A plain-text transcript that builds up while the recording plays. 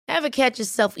Ever catch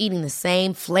yourself eating the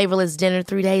same flavorless dinner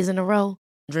 3 days in a row?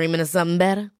 Dreaming of something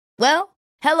better? Well,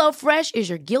 HelloFresh is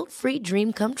your guilt-free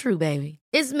dream come true, baby.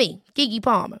 It's me, Keke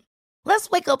Palmer. Let's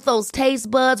wake up those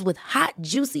taste buds with hot,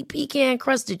 juicy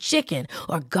pecan-crusted chicken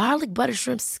or garlic butter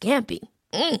shrimp scampi.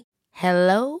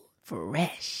 Hello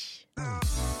Fresh.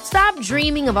 Stop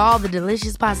dreaming of all the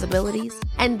delicious possibilities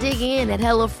and dig in at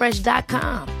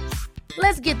HelloFresh.com.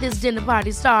 Let's get this dinner party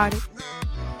started.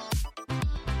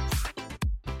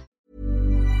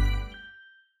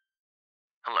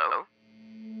 Hello?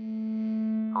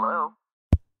 Hello?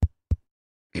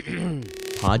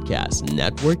 Podcast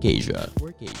Network Asia.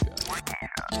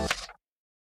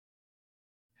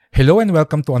 Hello and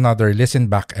welcome to another Listen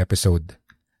Back episode.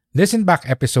 Listen Back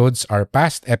episodes are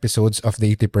past episodes of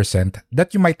the 80%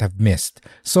 that you might have missed,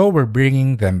 so we're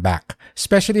bringing them back,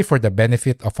 especially for the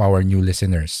benefit of our new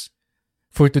listeners.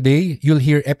 For today, you'll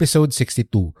hear episode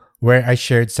 62, where I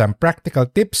shared some practical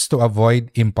tips to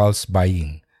avoid impulse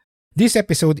buying. This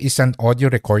episode is an audio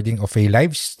recording of a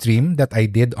live stream that I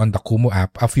did on the Kumu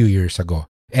app a few years ago,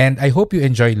 and I hope you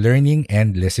enjoy learning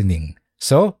and listening.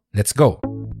 So, let's go!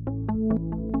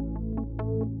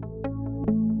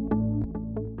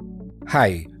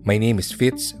 Hi, my name is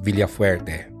Fitz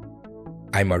Villafuerte.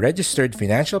 I'm a registered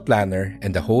financial planner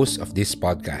and the host of this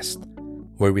podcast,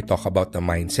 where we talk about the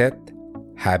mindset,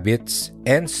 habits,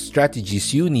 and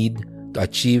strategies you need to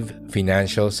achieve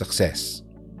financial success.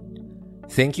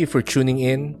 Thank you for tuning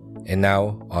in, and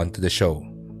now on to the show.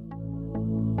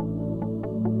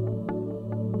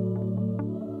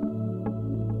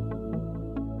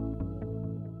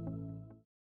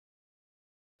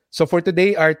 So for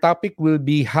today, our topic will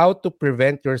be how to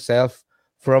prevent yourself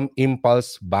from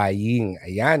impulse buying.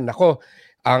 Ayan, nako,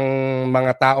 ang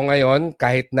mga tao ngayon,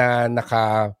 kahit na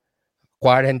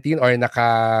naka-quarantine or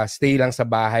naka-stay lang sa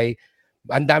bahay,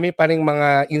 ang dami pa ring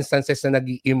mga instances na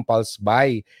nag-impulse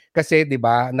buy. Kasi 'di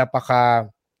ba,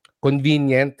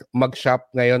 napaka-convenient mag-shop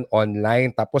ngayon online.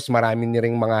 Tapos marami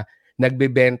ring mga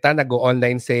nagbebenta,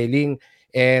 nag-online selling.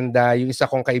 And yung isa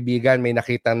kong kaibigan may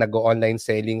nakitang nag-online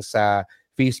selling sa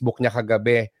Facebook niya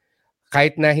kagabi.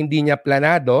 Kahit na hindi niya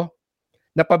planado,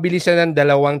 napabili siya ng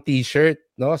 2 t-shirt,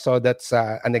 no? So that's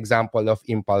an example of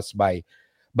impulse buy.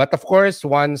 But of course,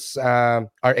 once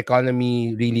our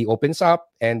economy really opens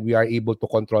up and we are able to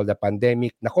control the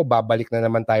pandemic, nako, babalik na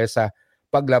naman tayo sa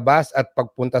paglabas at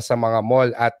pagpunta sa mga mall.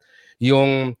 At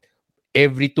yung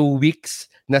every 2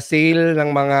 weeks na sale ng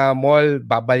mga mall,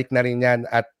 babalik na rin yan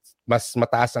at mas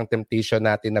mataas ang temptation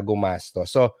natin na gumasto.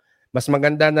 So, mas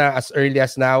maganda na as early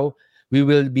as now,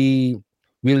 we'll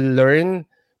learn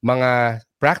mga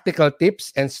practical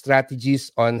tips and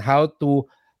strategies on how to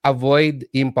avoid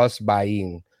impulse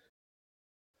buying.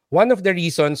 One of the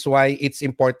reasons why it's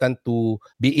important to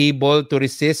be able to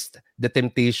resist the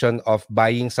temptation of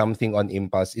buying something on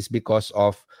impulse is because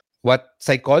of what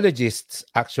psychologists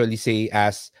actually say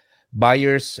as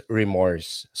buyer's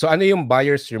remorse. So ano yung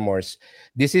buyer's remorse?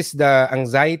 This is the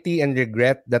anxiety and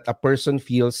regret that a person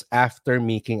feels after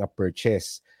making a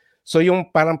purchase. So yung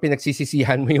parang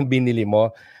pinagsisisihan mo yung binili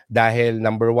mo dahil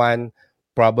number 1,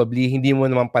 probably hindi mo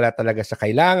naman pala talaga sa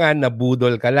kailangan,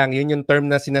 nabudol ka lang. Yun yung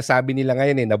term na sinasabi nila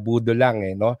ngayon, nabudol lang,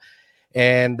 no?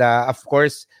 And of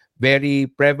course, very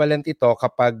prevalent ito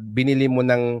kapag binili mo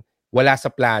ng wala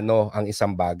sa plano ang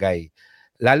isang bagay.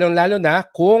 Lalong-lalo na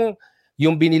kung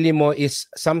yung binili mo is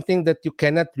something that you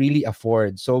cannot really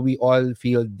afford. So we all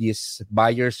feel this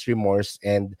buyer's remorse,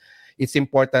 and it's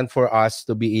important for us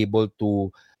to be able to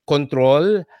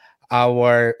control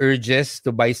our urges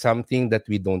to buy something that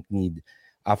we don't need.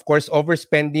 Of course,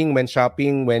 overspending when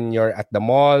shopping, when you're at the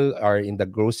mall or in the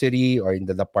grocery or in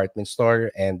the department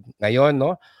store, and ngayon,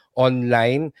 no,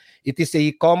 online, it is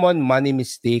a common money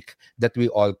mistake that we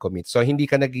all commit. So hindi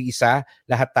ka nag-iisa,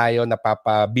 lahat tayo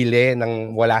napapabili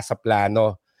ng wala sa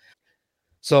plano.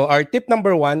 So our tip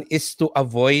number 1 is to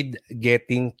avoid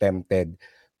getting tempted.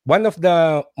 One of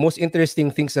the most interesting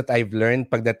things that I've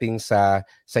learned pagdating sa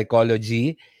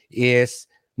psychology is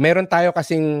meron tayo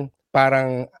kasing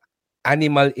parang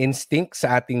animal instinct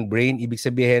sa ating brain. Ibig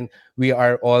sabihin, we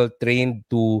are all trained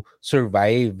to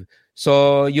survive.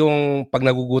 So, yung pag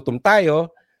nagugutom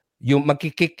tayo, yung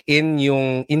magkikick in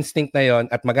yung instinct na yon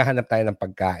at maghahanap tayo ng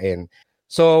pagkain.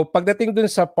 So, pagdating dun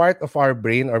sa part of our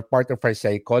brain or part of our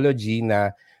psychology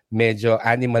na medyo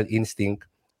animal instinct,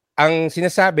 ang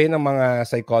sinasabi ng mga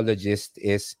psychologists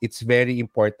is it's very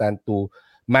important to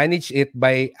manage it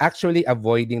by actually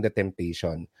avoiding the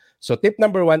temptation. So tip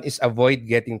number 1 is avoid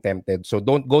getting tempted. So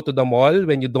don't go to the mall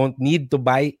when you don't need to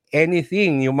buy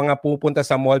anything. Yung mga pupunta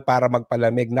sa mall para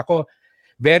magpalamig, nako,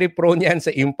 very prone yan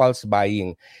sa impulse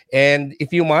buying. And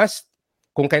if you must,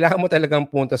 kung kailangan mo talagang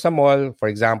punta sa mall,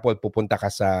 for example, pupunta ka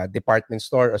sa department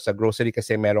store o sa grocery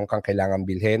kasi meron kang kailangang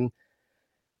bilhin,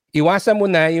 iwasan mo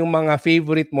na yung mga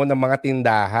favorite mo ng mga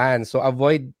tindahan. So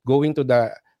avoid going to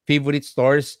the favorite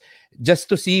stores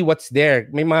just to see what's there.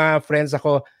 May mga friends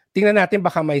ako, tingnan natin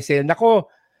baka may sale.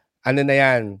 Nako, ano na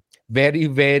yan,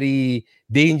 very, very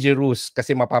dangerous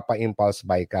kasi mapapa-impulse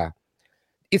buy ka.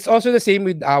 It's also the same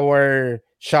with our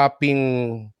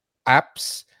shopping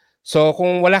apps. So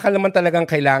kung wala ka naman talagang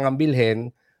kailangan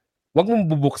bilhin, wag mong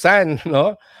bubuksan,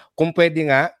 no? Kung pwede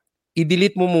nga,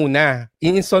 i-delete mo muna.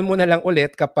 I-install mo na lang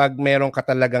ulit kapag meron ka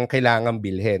talagang kailangan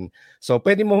bilhin. So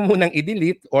pwede mo munang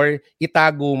i-delete or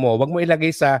itago mo. Wag mo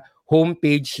ilagay sa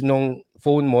homepage ng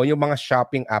phone mo yung mga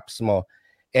shopping apps mo.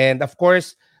 And of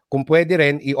course, kung pwede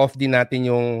rin, i-off din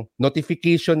natin yung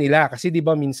notification nila. Kasi di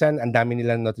ba minsan, ang dami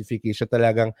nilang notification,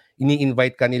 talagang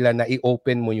ini-invite ka nila na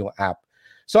i-open mo yung app.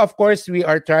 So of course, we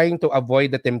are trying to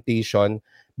avoid the temptation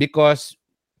because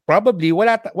probably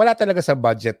wala talaga sa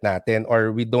budget natin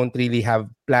or we don't really have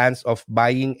plans of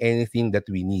buying anything that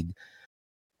we need.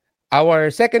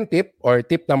 Our second tip or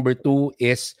tip number 2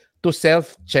 is to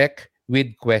self-check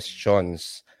with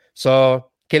questions. So,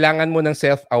 kailangan mo ng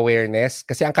self-awareness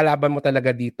kasi ang kalaban mo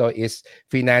talaga dito is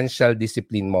financial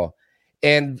discipline mo.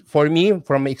 And for me,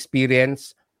 from my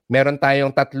experience, meron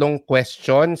tayong 3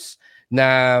 questions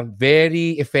na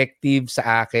very effective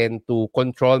sa akin to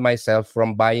control myself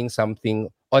from buying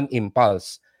something on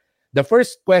impulse. The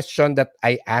first question that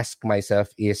I ask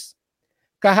myself is,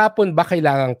 kahapon ba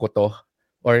kailangan ko to?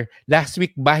 Or last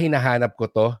week ba hinahanap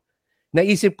ko to?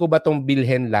 Naisip ko ba tong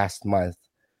bilhin last month?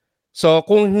 So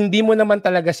kung hindi mo naman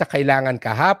talaga siya kailangan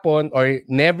kahapon or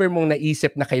never mong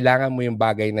naisip na kailangan mo yung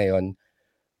bagay na yon,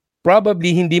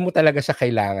 probably hindi mo talaga siya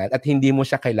kailangan at hindi mo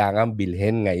siya kailangan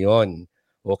bilhin ngayon.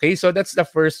 Okay, so that's the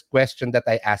first question that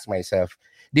I ask myself.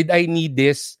 Did I need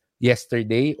this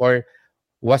yesterday or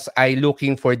was I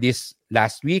looking for this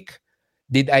last week?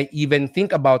 Did I even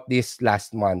think about this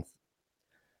last month?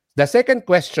 The second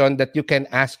question that you can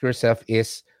ask yourself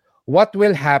is, what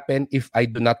will happen if I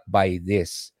do not buy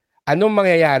this? Anong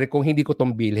mangyayari kung hindi ko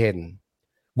itong bilhin?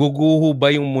 Guguho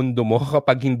ba yung mundo mo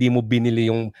kapag hindi mo binili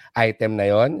yung item na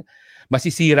yon?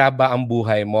 Masisira ba ang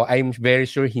buhay mo? I'm very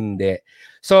sure hindi.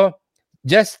 So,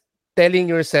 just telling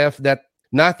yourself that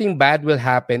nothing bad will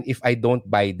happen if I don't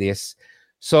buy this.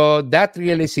 So, that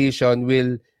realization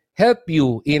will help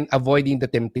you in avoiding the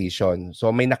temptation.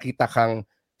 So, may nakita kang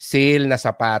sale na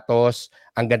sapatos,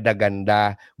 ang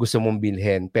ganda-ganda, gusto mong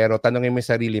bilhin. Pero tanongin mo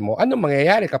yung sarili mo, anong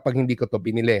mangyayari kapag hindi ko to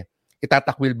binili?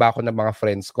 Itatakwil ba ako ng mga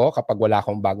friends ko kapag wala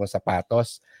akong bagong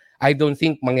sapatos? I don't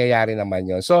think mangyayari naman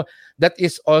yun. So that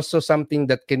is also something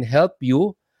that can help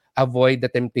you avoid the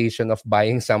temptation of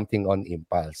buying something on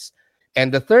impulse.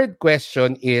 And the third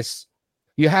question is,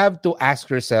 you have to ask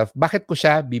yourself, bakit ko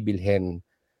siya bibilhin?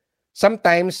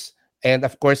 Sometimes, and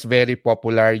of course, very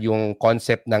popular yung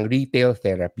concept ng retail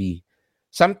therapy.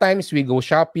 Sometimes we go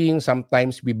shopping,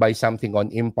 sometimes we buy something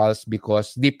on impulse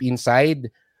because deep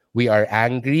inside, we are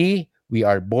angry, we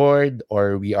are bored,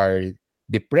 or we are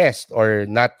depressed or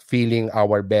not feeling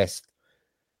our best.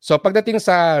 So pagdating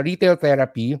sa retail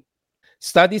therapy,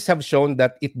 studies have shown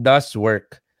that it does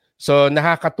work. So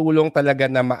nakakatulong talaga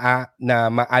na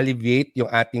ma-alleviate yung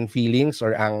ating feelings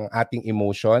or ang ating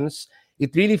emotions.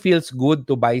 It really feels good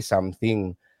to buy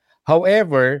something.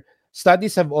 However,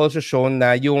 studies have also shown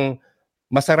na yung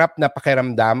masarap na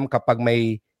pakiramdam kapag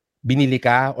may binili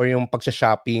ka or yung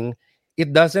pagsha-shopping,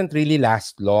 it doesn't really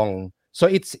last long. So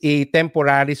it's a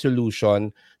temporary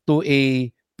solution to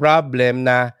a problem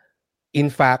na,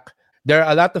 in fact, there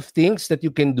are a lot of things that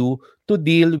you can do to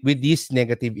deal with these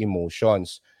negative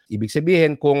emotions. Ibig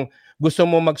sabihin, kung gusto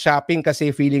mo mag-shopping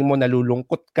kasi feeling mo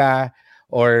nalulungkot ka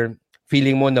or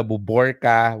feeling mo nabubore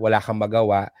ka, wala kang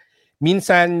magawa,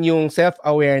 minsan yung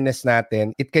self-awareness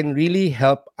natin, it can really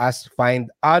help us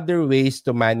find other ways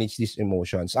to manage these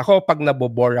emotions. Ako, pag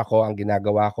nabobore ako, ang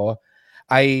ginagawa ko,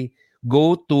 I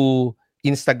go to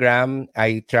Instagram,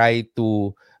 I try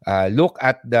to look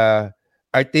at the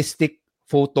artistic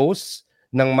photos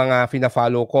ng mga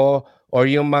fina-follow ko or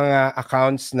yung mga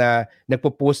accounts na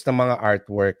nagpo-post ng mga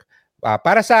artwork.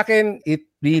 Para sa akin, it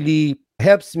really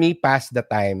helps me pass the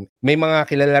time. May mga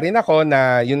kilala rin ako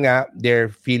na yun nga, they're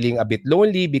feeling a bit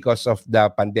lonely because of the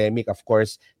pandemic. Of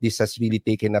course, this has really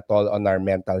taken a toll on our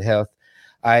mental health.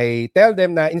 I tell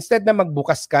them na instead na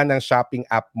magbukas ka ng shopping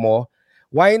app mo,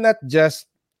 why not just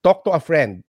talk to a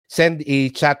friend? Send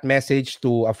a chat message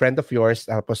to a friend of yours,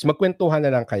 tapos magkwentuhan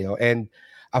na lang kayo. And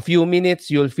a few minutes,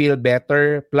 you'll feel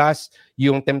better. Plus,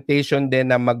 yung temptation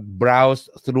din na mag-browse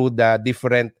through the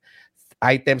different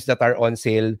items that are on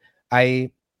sale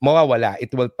ay mawawala.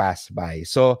 It will pass by.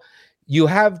 So you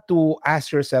have to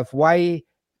ask yourself, why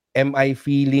am I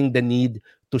feeling the need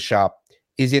to shop?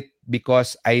 Is it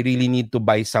because I really need to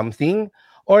buy something?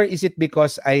 Or is it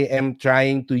because I am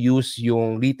trying to use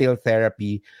yung retail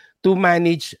therapy to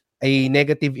manage a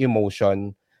negative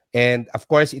emotion? And of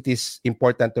course, it is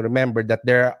important to remember that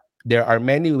there are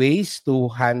many ways to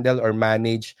handle or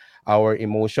manage our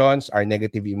emotions, our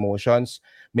negative emotions.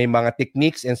 May mga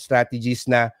techniques and strategies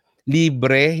na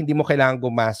libre, hindi mo kailangan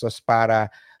gumastos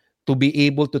para to be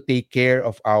able to take care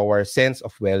of our sense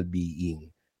of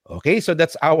well-being. Okay, so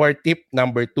that's our tip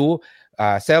number 2.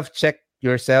 Self-check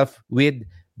yourself with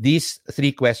these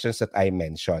 3 questions that I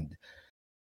mentioned.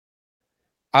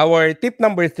 Our tip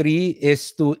number 3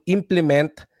 is to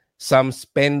implement some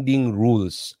spending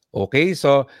rules. Okay,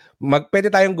 so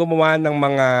pwede tayong gumawa ng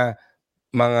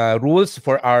mga rules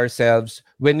for ourselves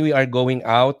when we are going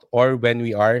out or when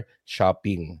we are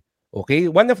shopping.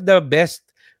 Okay, one of the best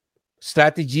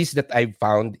strategies that I've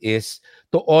found is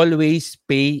to always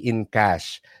pay in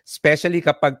cash. Especially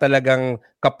kapag talagang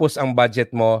kapos ang budget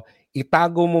mo,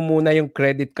 itago mo muna yung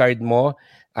credit card mo.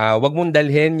 Wag mong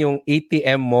dalhin yung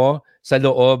ATM mo sa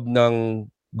loob ng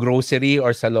grocery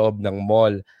or sa loob ng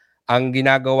mall. Ang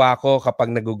ginagawa ko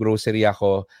kapag nag-grocery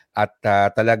ako at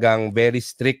talagang very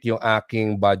strict yung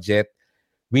aking budget,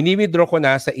 wini-withdraw ko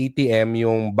na sa ATM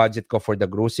yung budget ko for the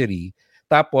grocery.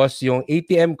 Tapos yung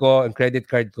ATM ko, ang credit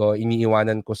card ko,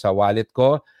 iniiwanan ko sa wallet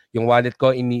ko. Yung wallet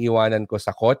ko, iniiwanan ko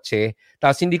sa kotse.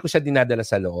 Tapos hindi ko siya dinadala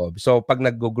sa loob. So pag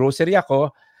nag-grocery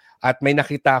ako at may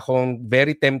nakita akong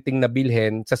very tempting na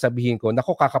bilhin, sasabihin ko,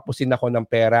 naku, kakapusin ako ng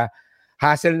pera.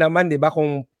 Hassle naman, di ba,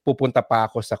 kung pupunta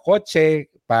pa ako sa kotse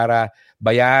para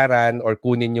bayaran or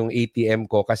kunin yung ATM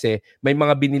ko kasi may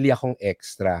mga binili akong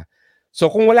extra. So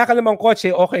kung wala ka namang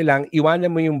kotse, okay lang, iwanan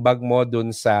mo yung bag mo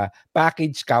dun sa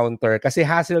package counter kasi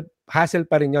hassle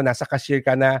pa rin yun. Nasa cashier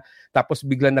ka na, tapos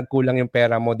biglang nagkulang yung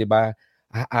pera mo, di ba?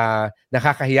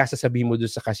 Nakakahiya sasabihin mo dun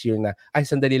sa cashier na, ay,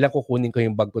 sandali lang, kukunin ko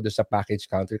yung bag ko dun sa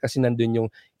package counter kasi nandun yung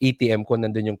ATM ko,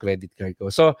 nandun yung credit card ko.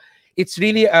 So it's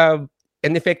really an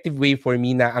effective way for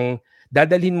me na ang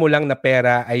dadalhin mo lang na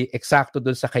pera ay eksakto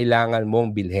dun sa kailangan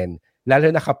mong bilhin. Lalo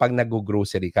na kapag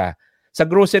nag-grocery ka. Sa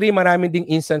grocery, marami ding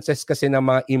instances kasi ng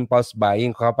mga impulse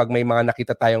buying. Kapag may mga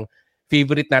nakita tayong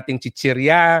favorite nating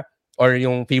chichirya or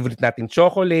yung favorite nating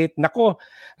chocolate, nako,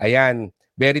 ayan,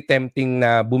 very tempting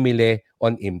na bumili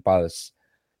on impulse.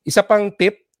 Isa pang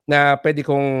tip na pwede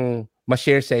kong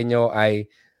ma-share sa inyo ay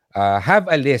have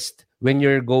a list when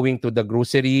you're going to the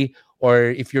grocery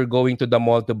or if you're going to the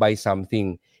mall to buy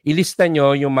something. Ilista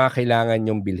nyo yung mga kailangan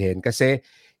nyong bilhin kasi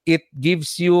it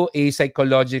gives you a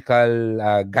psychological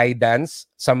guidance,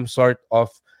 some sort of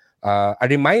a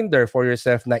reminder for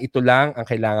yourself na ito lang ang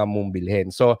kailangan mong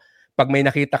bilhin. So, pag may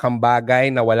nakita kang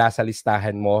bagay na wala sa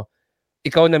listahan mo,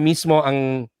 ikaw na mismo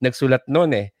ang nagsulat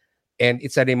nun eh. And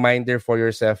it's a reminder for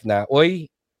yourself na, oy,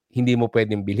 hindi mo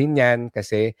pwedeng bilhin yan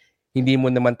kasi hindi mo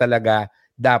naman talaga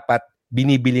dapat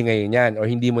binibili ngayon yan or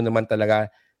hindi mo naman talaga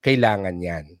kailangan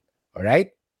yan.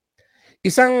 Alright?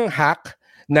 Isang hack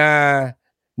na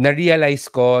na-realize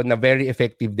ko na very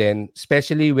effective din,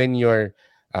 especially when you're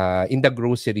in the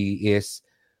grocery is,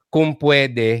 kung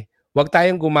pwede, wag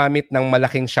tayong gumamit ng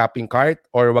malaking shopping cart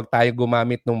or wag tayong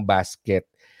gumamit ng basket.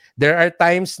 There are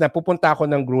times na pupunta ako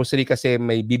ng grocery kasi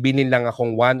may bibilhin lang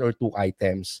akong 1 or 2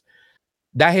 items.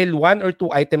 Dahil 1 or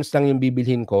 2 items lang yung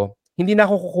bibilhin ko, hindi na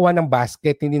ako kukuha ng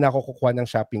basket, hindi na ako kukuha ng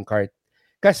shopping cart.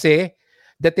 Kasi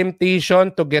the temptation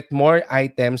to get more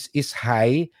items is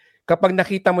high kapag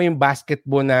nakita mo yung basket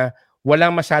mo na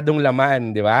walang masyadong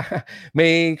laman, di ba?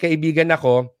 May kaibigan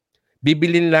ako,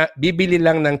 bibili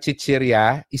lang ng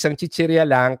chichirya, isang chichirya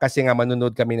lang kasi nga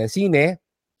manonood kami ng sine.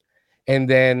 And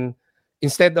then,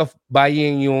 instead of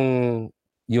buying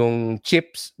yung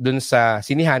chips dun sa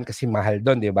sinihan kasi mahal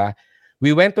dun, di ba?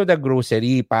 We went to the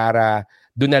grocery para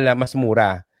dun na lang mas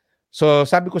mura. So,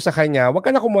 sabi ko sa kanya, wag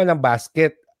ka na kumuha ng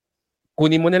basket.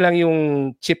 Kunin mo na lang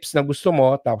yung chips na gusto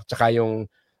mo, tapos tsaka yung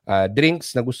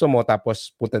drinks na gusto mo,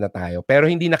 tapos punta na tayo. Pero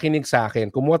hindi nakinig sa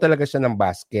akin. Kumuha talaga siya ng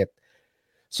basket.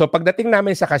 So pagdating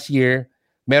namin sa cashier,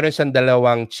 meron siyang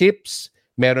 2 chips,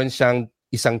 meron siyang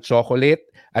isang chocolate,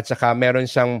 at saka meron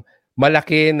siyang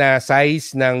malaki na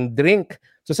size ng drink.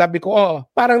 So sabi ko,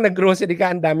 parang nag-grocery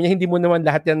ka, ang dami niya, hindi mo naman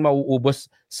lahat yan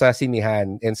mauubos sa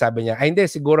sinihan. And sabi niya, hindi,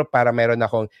 siguro para meron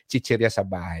akong chichirya sa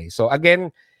bahay. So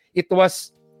again, it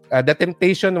was the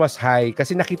temptation was high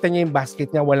kasi nakita niya yung basket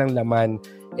niya walang laman,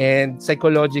 and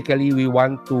psychologically we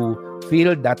want to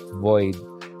fill that void.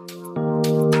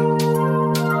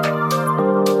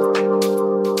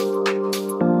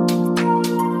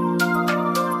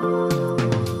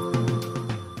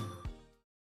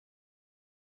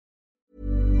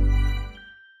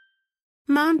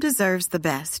 Mom deserves the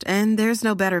best, and there's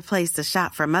no better place to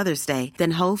shop for Mother's Day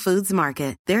than Whole Foods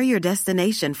Market. They're your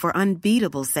destination for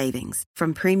unbeatable savings,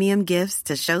 from premium gifts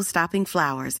to show-stopping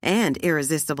flowers and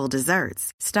irresistible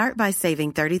desserts. Start by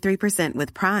saving 33%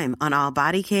 with Prime on all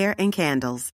body care and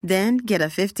candles. Then get a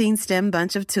 15-stem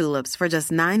bunch of tulips for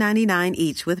just $9.99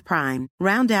 each with Prime.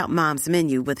 Round out Mom's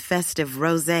menu with festive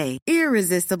rosé,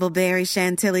 irresistible berry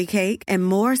chantilly cake, and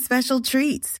more special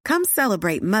treats. Come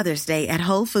celebrate Mother's Day at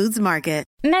Whole Foods Market.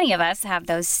 Many of us have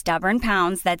those stubborn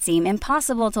pounds that seem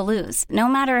impossible to lose, no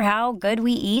matter how good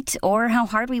we eat or how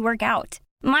hard we work out.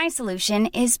 My solution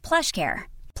is PlushCare.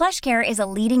 PlushCare is a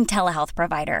leading telehealth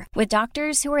provider with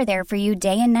doctors who are there for you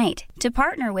day and night to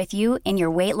partner with you in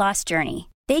your weight loss journey.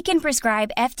 They can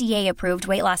prescribe FDA-approved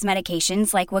weight loss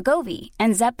medications like Wegovy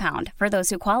and Zepbound for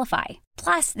those who qualify.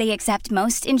 Plus, they accept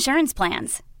most insurance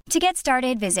plans. To get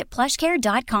started, visit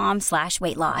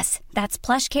plushcare.com/weightloss. That's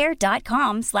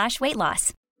plushcare.com/weightloss.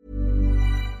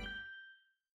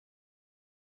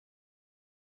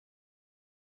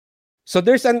 So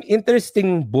there's an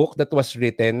interesting book that was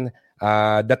written.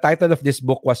 The title of this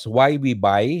book was Why We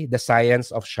Buy, The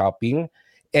Science of Shopping.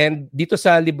 And dito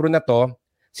sa libro na to,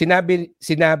 sinabi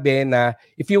na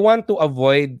if you want to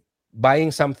avoid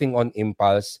buying something on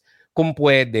impulse, kung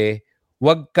pwede,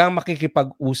 huwag kang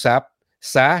makikipag-usap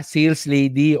sa sales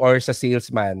lady or sa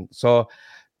salesman. So,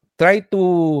 try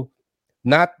to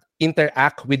not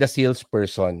interact with the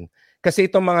salesperson. Kasi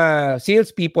itong mga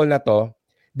salespeople na to,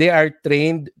 they are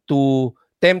trained to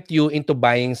tempt you into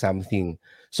buying something.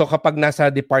 So, kapag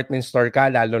nasa department store ka,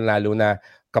 lalo-lalo na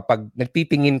kapag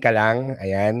nagtitingin ka lang,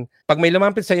 ayan, pag may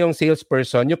lumapit sa yung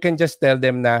salesperson, you can just tell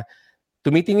them na,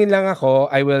 tumitingin lang ako,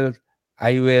 I will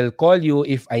call you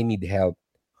if I need help.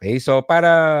 Okay? So,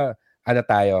 para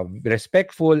tayo,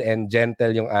 respectful and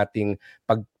gentle yung ating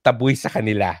pagtaboy sa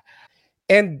kanila.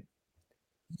 And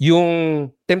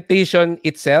yung temptation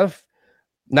itself,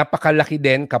 napakalaki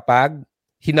din kapag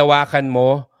hinawakan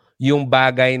mo yung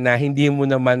bagay na hindi mo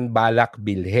naman balak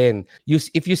bilhin.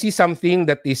 If you see something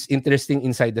that is interesting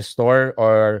inside the store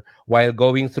or while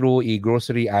going through a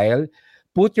grocery aisle,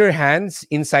 put your hands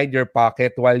inside your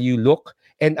pocket while you look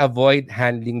and avoid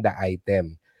handling the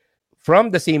item. From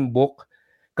the same book,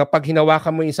 kapag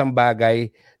hinawakan mo isang bagay,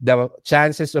 the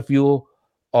chances of you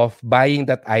of buying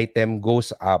that item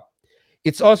goes up.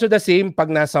 It's also the same pag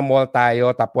nasa mall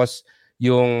tayo, tapos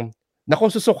yung,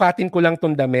 naku, susukatin ko lang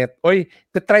tong damit, oy,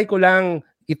 try ko lang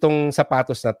itong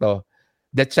sapatos na to.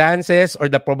 The chances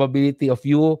or the probability of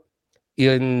you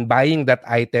in buying that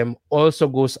item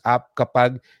also goes up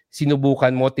kapag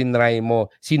sinubukan mo, tinry mo,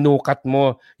 sinukat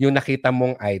mo yung nakita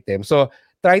mong item. So,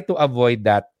 try to avoid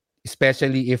that.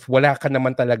 Especially if wala ka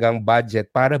naman talagang budget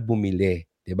para bumili,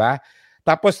 'di ba?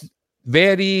 Tapos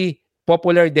very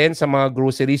popular din sa mga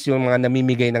groceries yung mga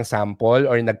namimigay ng sample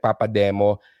or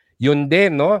nagpapa-demo. Yun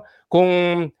din, no? Kung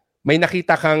may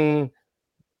nakita kang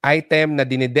item na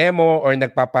dinidemo or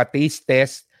nagpapa-taste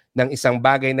test ng isang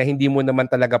bagay na hindi mo naman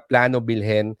talaga plano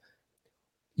bilhin,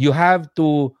 you have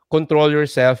to control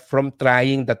yourself from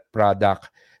trying that product.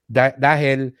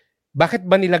 Dahil bakit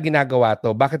ba nila ginagawa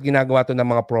to? Bakit ginagawa to ng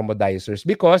mga promodizers?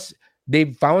 Because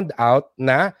they've found out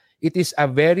na it is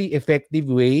a very effective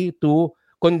way to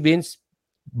convince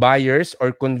buyers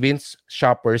or convince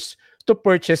shoppers to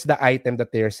purchase the item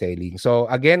that they're selling.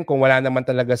 So again, kung wala naman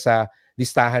talaga sa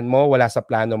listahan mo, wala sa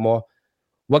plano mo,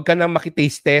 wag ka na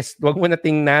makitaste test, wag mo na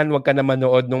tingnan, wag ka na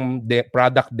manood ng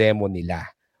product demo nila.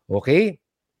 Okay?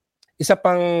 Isa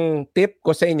pang tip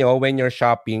ko sa inyo when you're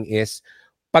shopping is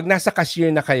pag nasa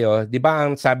cashier na kayo, di ba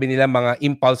ang sabi nila mga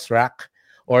impulse rack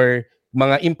or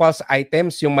mga impulse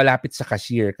items yung malapit sa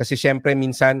cashier. Kasi syempre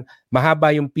minsan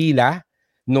mahaba yung pila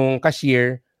nung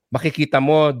cashier, makikita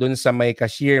mo dun sa may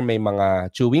cashier, may mga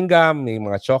chewing gum, may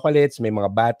mga chocolates, may mga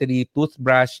battery,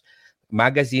 toothbrush,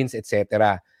 magazines,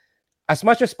 etc. As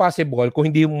much as possible,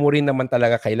 kung hindi mo rin naman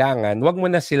talaga kailangan, wag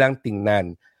mo na silang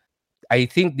tingnan.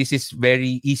 I think this is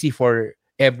very easy for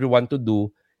everyone to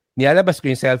do. Nilalabas ko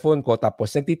yung cellphone ko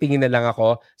tapos nagtitingin na lang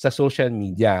ako sa social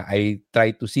media. I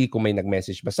try to see kung may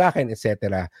nag-message ba sa akin,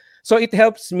 etc. So it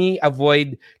helps me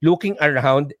avoid looking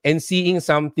around and seeing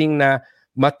something na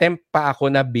matempt pa ako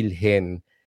na bilhin.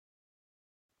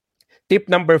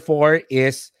 Tip number 4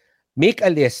 is make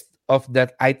a list of the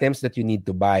items that you need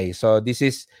to buy. So this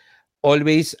is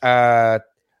always a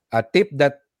tip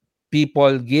that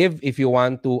people give if you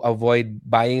want to avoid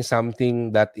buying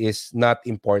something that is not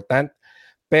important.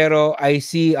 Pero I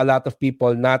see a lot of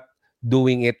people not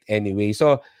doing it anyway.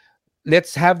 So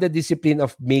let's have the discipline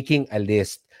of making a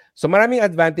list. So maraming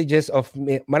advantages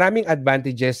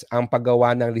ang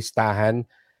paggawa ng listahan,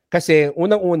 Kasi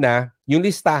unang-una, yung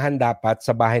listahan dapat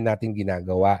sa bahay natin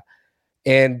ginagawa.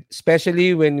 And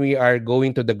especially when we are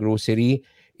going to the grocery,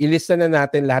 ilista na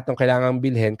natin lahat ng kailangang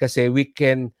bilhin kasi we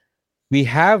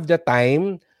have the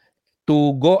time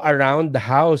to go around the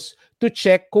house to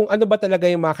check kung ano ba talaga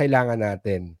yung mga kailangan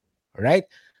natin. Alright?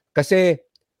 Kasi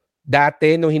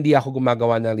dati, nung hindi ako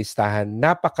gumagawa ng listahan,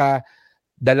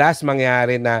 dalas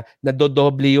mangyari na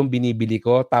nadodoble yung binibili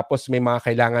ko tapos may mga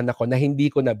kailangan ako na hindi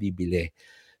ko nabibili.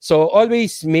 So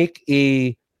always make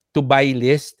a to-buy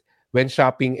list when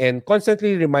shopping and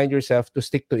constantly remind yourself to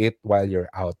stick to it while you're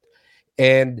out.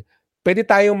 And pwede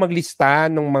tayong maglista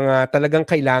ng mga talagang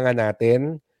kailangan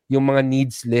natin, yung mga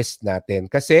needs list natin.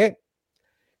 Kasi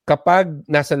kapag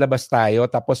nasa labas tayo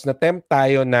tapos na-tempt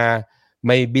tayo na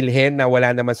may bilhin na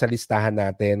wala naman sa listahan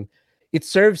natin, it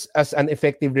serves as an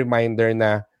effective reminder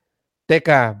na,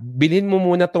 teka, bilhin mo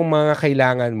muna tong mga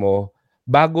kailangan mo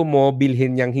bago mo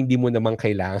bilhin yung hindi mo naman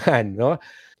kailangan. No?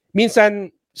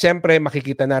 Minsan, siyempre,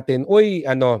 makikita natin,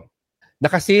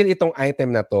 nakasale itong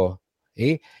item na to.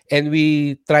 Okay? And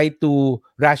we try to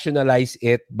rationalize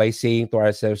it by saying to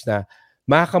ourselves na,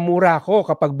 makakamura ako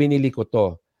kapag binili ko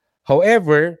to.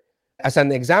 However, as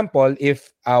an example,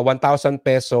 if a 1,000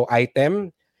 peso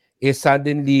item is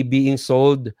suddenly being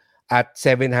sold at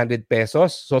 700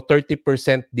 pesos, so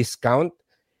 30% discount,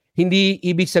 hindi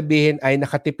ibig sabihin ay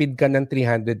nakatipid ka ng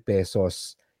 300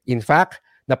 pesos. In fact,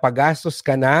 napagastos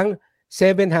ka ng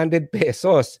 700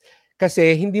 pesos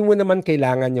kasi hindi mo naman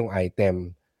kailangan yung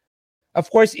item. Of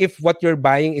course, if what you're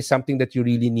buying is something that you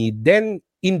really need, then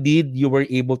indeed, you were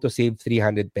able to save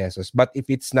 300 pesos. But if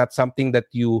it's not something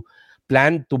that you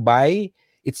plan to buy,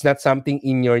 it's not something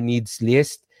in your needs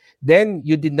list, then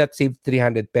you did not save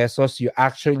 300 pesos. You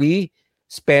actually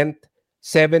spent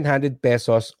 700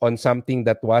 pesos on something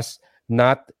that was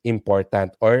not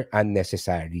important or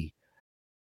unnecessary.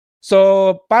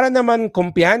 So, para naman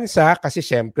kumpiyansa, kasi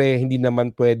syempre, hindi naman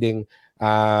pwedeng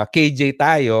KJ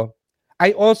tayo,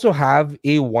 I also have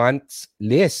a wants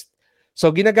list. So,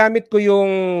 ginagamit ko yung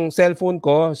cellphone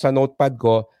ko sa notepad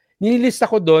ko. Nililista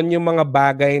ko doon yung mga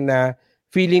bagay na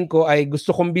feeling ko ay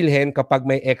gusto kong bilhin kapag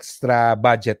may extra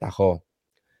budget ako.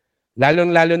 Lalo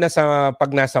na sa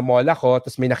pag nasa mall ako,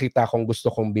 tapos may nakita akong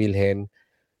gusto kong bilhin.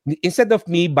 Instead of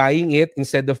me buying it,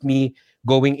 instead of me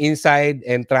going inside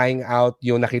and trying out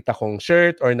yung nakita kong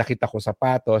shirt or nakita kong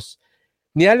sapatos,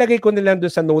 nilalagay ko na lang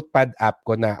doon sa notepad app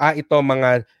ko na, ito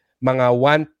mga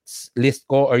wants list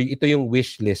ko or ito yung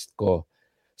wish list ko.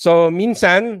 So,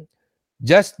 minsan,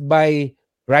 just by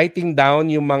writing down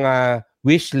yung mga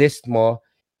wish list mo,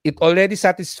 it already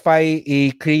satisfy a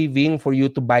craving for you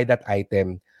to buy that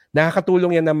item.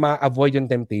 Nakakatulong yan na ma-avoid yung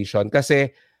temptation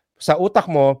kasi sa utak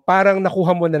mo, parang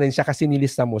nakuha mo na rin siya kasi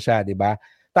nilista mo siya, di ba?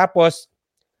 Tapos,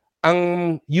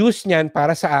 ang use niyan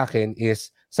para sa akin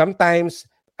is sometimes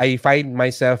I find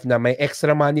myself na may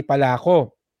extra money pala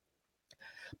ako.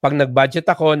 Pag nag-budget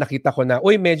ako, nakita ko na,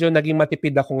 medyo naging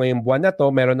matipid ako ngayong buwan na to,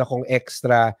 meron akong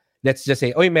extra, let's just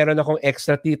say, meron akong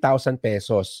extra 3,000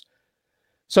 pesos.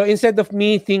 So instead of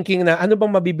me thinking na ano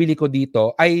bang mabibili ko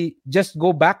dito, I just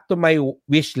go back to my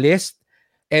wish list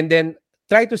and then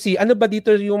try to see ano ba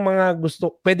dito yung mga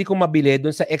gusto, pwede kong mabili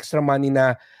dun sa extra money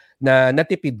na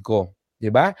natipid ko.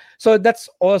 Diba? So that's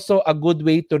also a good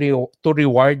way to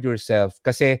reward yourself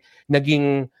kasi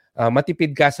naging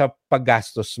matipid ka sa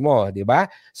paggastos mo, di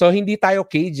ba? So hindi tayo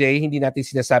KJ, hindi natin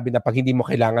sinasabi na pag hindi mo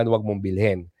kailangan, wag mong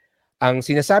bilhin. Ang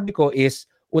sinasabi ko is,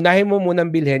 unahin mo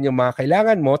munang bilhin yung mga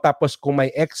kailangan mo, tapos kung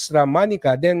may extra money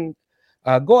ka, then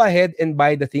go ahead and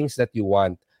buy the things that you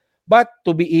want. But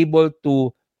to be able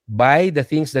to buy the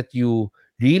things that you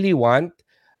really want,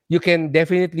 you can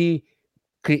definitely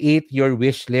create your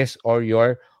wish list or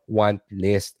your want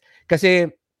list. Kasi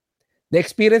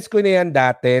na-experience ko na yan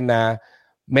dati na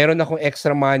meron akong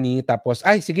extra money, tapos,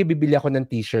 sige, bibili ako ng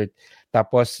t-shirt.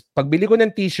 Tapos, pagbili ko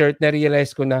ng t-shirt,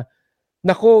 na-realize ko na,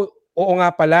 naku, oo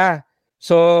nga pala.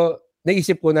 So,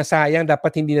 naisip ko na sayang,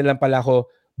 dapat hindi na lang pala ako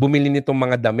bumili nitong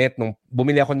mga damit.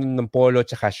 Bumili ako ng polo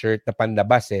tsaka shirt na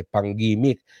panlabas, pang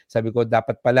gimmick. Sabi ko,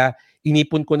 dapat pala,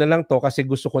 inipon ko na lang to kasi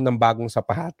gusto ko ng bagong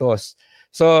sapatos.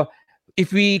 So,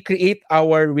 if we create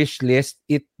our wish list,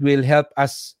 it will help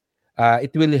us,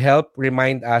 it will help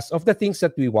remind us of the things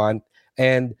that we want,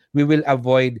 and we will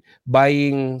avoid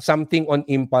buying something on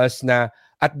impulse na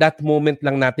at that moment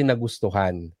lang natin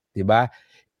nagustuhan, 'di ba?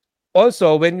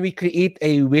 Also, when we create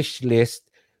a wish list,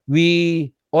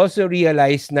 we also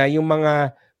realize na yung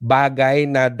mga bagay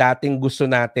na dating gusto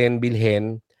natin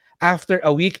bilhin, after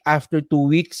a week, after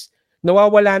 2 weeks,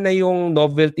 nawawala na yung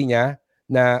novelty niya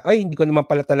na, hindi ko naman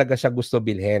pala talaga siya gusto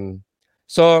bilhin.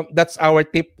 So, that's our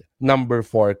tip number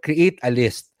 4. Create a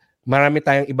list. Marami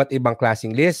tayong iba't ibang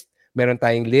klaseng list. Meron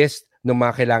tayong list ng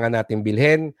mga kailangan nating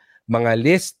bilhin, mga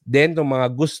list din ng mga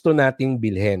gusto nating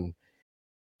bilhin.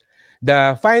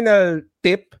 The final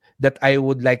tip that I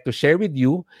would like to share with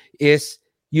you is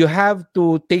you have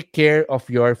to take care of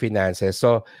your finances.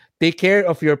 So, take care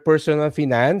of your personal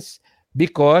finance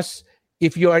because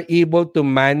if you are able to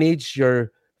manage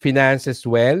your finances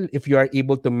well, if you are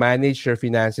able to manage your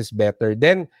finances better,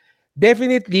 then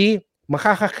definitely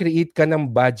makaka-create ka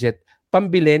ng budget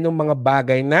pambili ng mga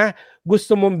bagay na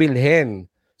gusto mong bilhin.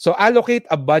 So, allocate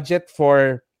a budget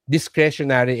for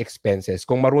discretionary expenses.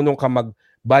 Kung marunong ka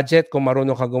mag-budget, kung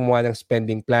marunong ka gumawa ng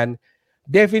spending plan,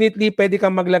 definitely pwede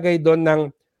kang maglagay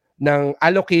doon ng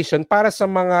allocation para sa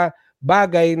mga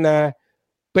bagay na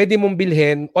pwede mong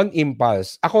bilhin on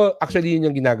impulse. Ako, actually, yun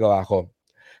yung ginagawa ko.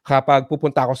 Kapag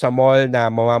pupunta ako sa mall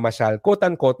na mamamasyal,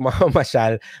 quote-unquote,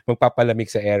 mamamasyal, magpapalamig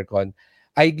sa aircon,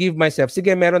 I give myself,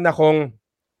 sige, meron akong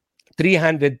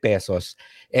 300 pesos.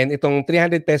 And itong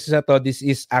 300 pesos na to, this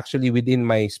is actually within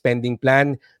my spending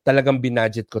plan. Talagang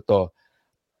binudget ko to.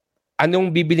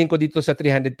 Anong bibilin ko dito sa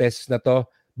 300 pesos na to?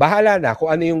 Bahala na kung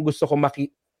ano yung gusto ko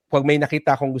pag may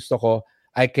nakita akong gusto ko,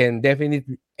 I can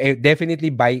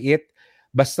definitely buy it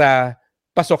basta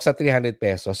pasok sa 300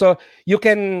 pesos. So, you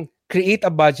can create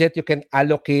a budget, you can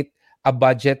allocate a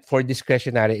budget for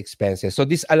discretionary expenses. So,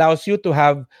 this allows you to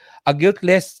have a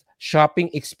guiltless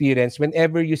shopping experience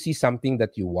whenever you see something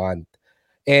that you want.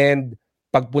 And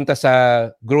pagpunta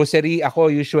sa grocery,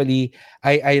 ako usually,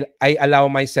 I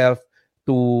allow myself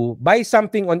to buy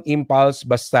something on impulse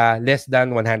basta less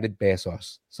than 100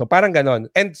 pesos. So parang ganon.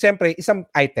 And siyempre, isang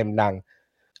item lang.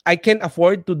 I can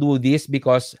afford to do this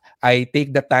because I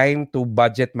take the time to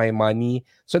budget my money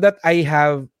so that I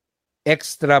have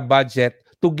extra budget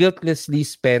to guiltlessly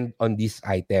spend on these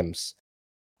items.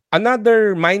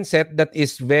 Another mindset that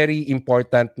is very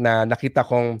important na nakita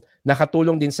kong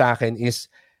nakatulong din sa akin is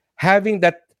having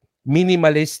that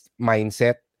minimalist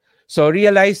mindset. So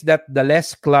realize that the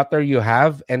less clutter you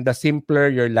have and the simpler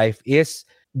your life is,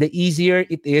 the easier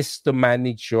it is to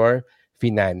manage your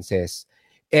finances.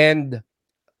 And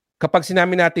kapag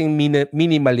sinabi nating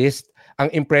minimalist,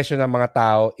 ang impression ng mga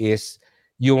tao is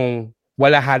yung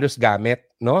wala halos gamit,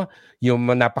 no? Yung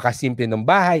napakasimple ng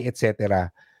bahay, etc.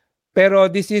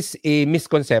 Pero this is a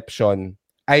misconception.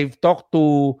 I've talked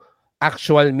to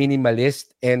actual minimalists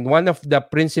and one of the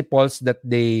principles that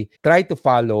they try to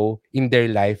follow in their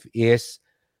life is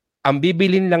ang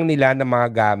bibilin lang nila ng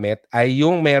mga gamit ay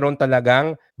yung meron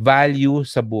talagang value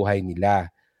sa buhay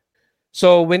nila.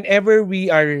 So whenever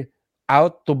we are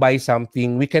out to buy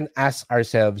something, we can ask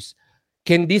ourselves,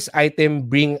 can this item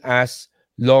bring us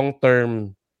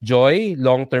long-term joy,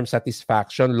 long-term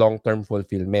satisfaction, long-term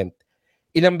fulfillment?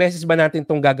 Ilang beses ba natin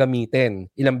itong gagamitin?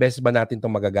 Ilang beses ba natin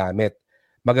itong magagamit?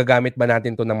 Magagamit ba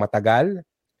natin ito ng matagal?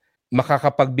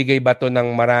 Makakapagbigay ba ito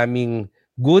ng maraming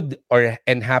good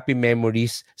and happy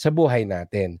memories sa buhay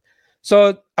natin?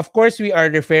 So, of course, we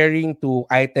are referring to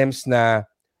items na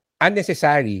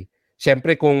unnecessary.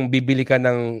 Siyempre, kung bibili ka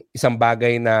ng isang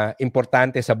bagay na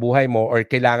importante sa buhay mo or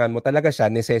kailangan mo talaga siya,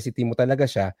 necessity mo talaga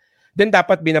siya, then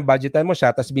dapat binabudgetan mo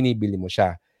siya tapos binibili mo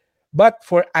siya. But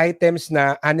for items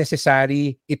na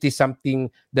unnecessary, it is something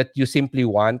that you simply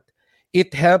want,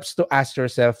 it helps to ask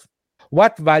yourself,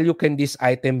 what value can this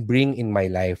item bring in my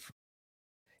life?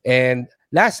 And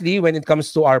lastly, when it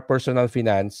comes to our personal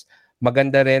finance,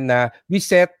 maganda rin na we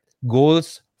set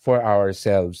goals for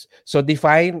ourselves. So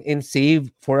define and save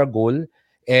for a goal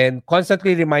and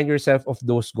constantly remind yourself of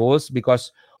those goals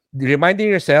because reminding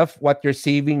yourself what you're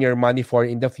saving your money for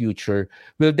in the future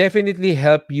will definitely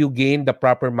help you gain the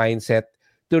proper mindset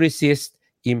to resist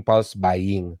impulse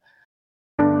buying.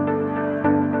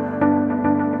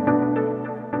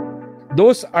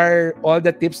 Those are all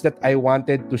the tips that I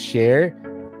wanted to share.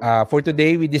 For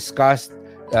today, we discussed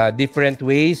different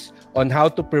ways on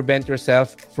how to prevent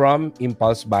yourself from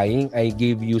impulse buying. I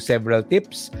gave you several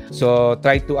tips. So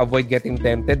try to avoid getting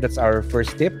tempted. That's our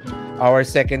first tip. Our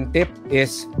second tip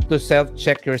is to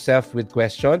self-check yourself with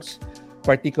questions.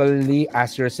 Particularly,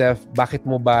 ask yourself, bakit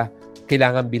mo ba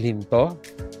kailangan bilhin to?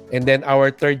 And then our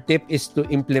third tip is to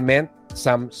implement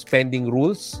some spending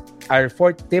rules. Our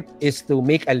fourth tip is to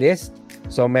make a list.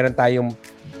 So meron tayong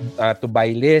to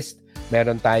buy list,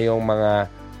 meron tayong mga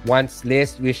wants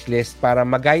list, wish list para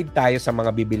mag-guide tayo sa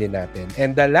mga bibili natin.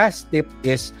 And the last tip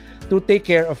is to take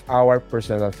care of our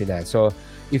personal finance. So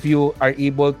if you are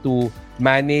able to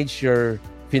manage your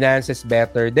finances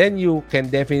better, then you can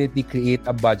definitely create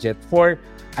a budget for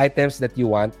items that you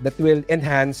want that will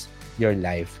enhance your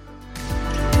life.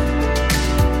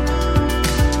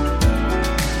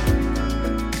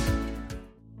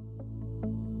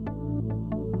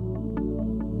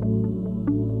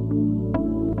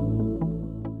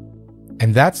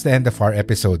 And that's the end of our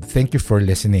episode. Thank you for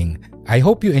listening. I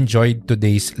hope you enjoyed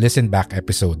today's Listen Back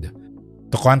episode.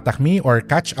 To contact me or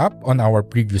catch up on our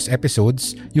previous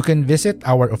episodes, you can visit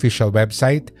our official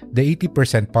website,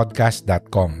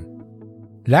 the80percentpodcast.com.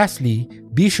 Lastly,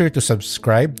 be sure to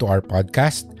subscribe to our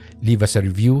podcast, leave us a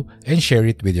review, and share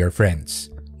it with your friends.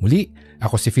 Muli,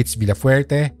 ako si Fitz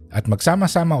Villafuerte at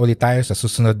magsama-sama ulit tayo sa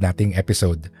susunod nating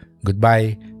episode.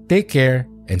 Goodbye, take care,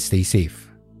 and stay safe.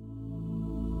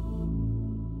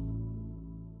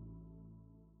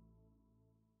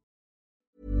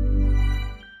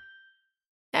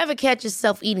 Ever catch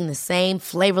yourself eating the same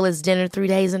flavorless dinner 3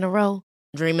 days in a row?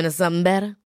 Dreaming of something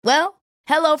better? Well,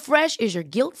 HelloFresh is your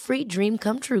guilt-free dream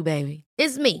come true, baby.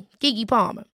 It's me, Keke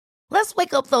Palmer. Let's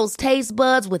wake up those taste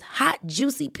buds with hot,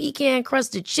 juicy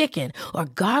pecan-crusted chicken or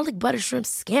garlic butter shrimp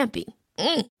scampi.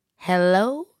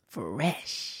 Hello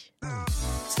Fresh.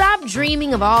 Stop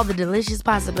dreaming of all the delicious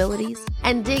possibilities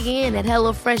and dig in at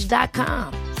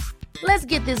HelloFresh.com. Let's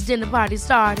get this dinner party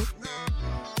started.